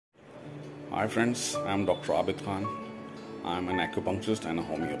Hi friends, I am Dr. Abid Khan. I am an acupuncturist and a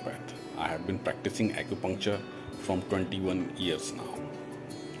homeopath. I have been practicing acupuncture from 21 years now.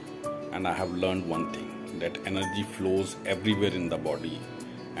 And I have learned one thing, that energy flows everywhere in the body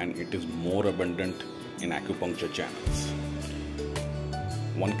and it is more abundant in acupuncture channels.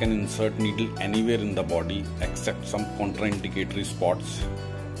 One can insert needle anywhere in the body except some contraindicatory spots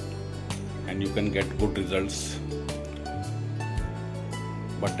and you can get good results,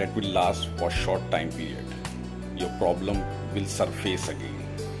 but that will last for a short time period. Your problem will surface again.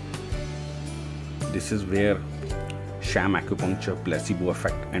 This is where sham acupuncture, placebo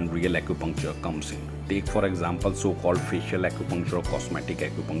effect and real acupuncture comes in. Take for example so-called facial acupuncture or cosmetic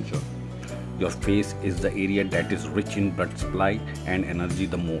acupuncture. Your face is the area that is rich in blood supply and energy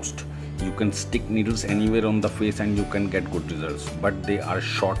the most. You can stick needles anywhere on the face and you can get good results, but they are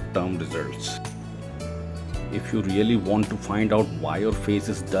short-term results. If you really want to find out why your face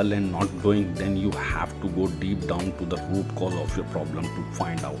is dull and not glowing, then you have to go deep down to the root cause of your problem to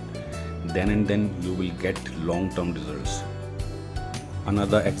find out. Then you will get long-term results.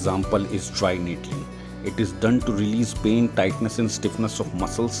 Another example is dry needling. It is done to release pain, tightness and stiffness of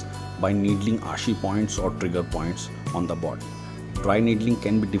muscles by needling ashi points or trigger points on the body. Dry needling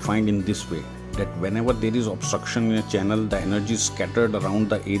can be defined in this way, that whenever there is obstruction in a channel, the energy is scattered around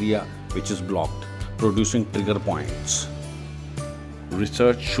the area which is blocked, producing trigger points.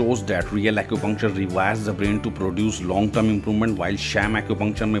 Research shows that real acupuncture rewires the brain to produce long-term improvement, while sham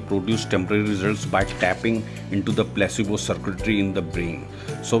acupuncture may produce temporary results by tapping into the placebo circuitry in the brain.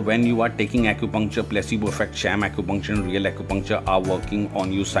 So when you are taking acupuncture, placebo effect, sham acupuncture and real acupuncture are working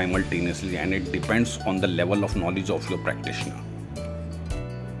on you simultaneously, and it depends on the level of knowledge of your practitioner.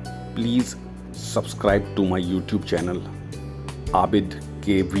 Please subscribe to my YouTube channel, Abid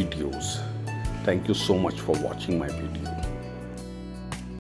K Videos. Thank you so much for watching my video.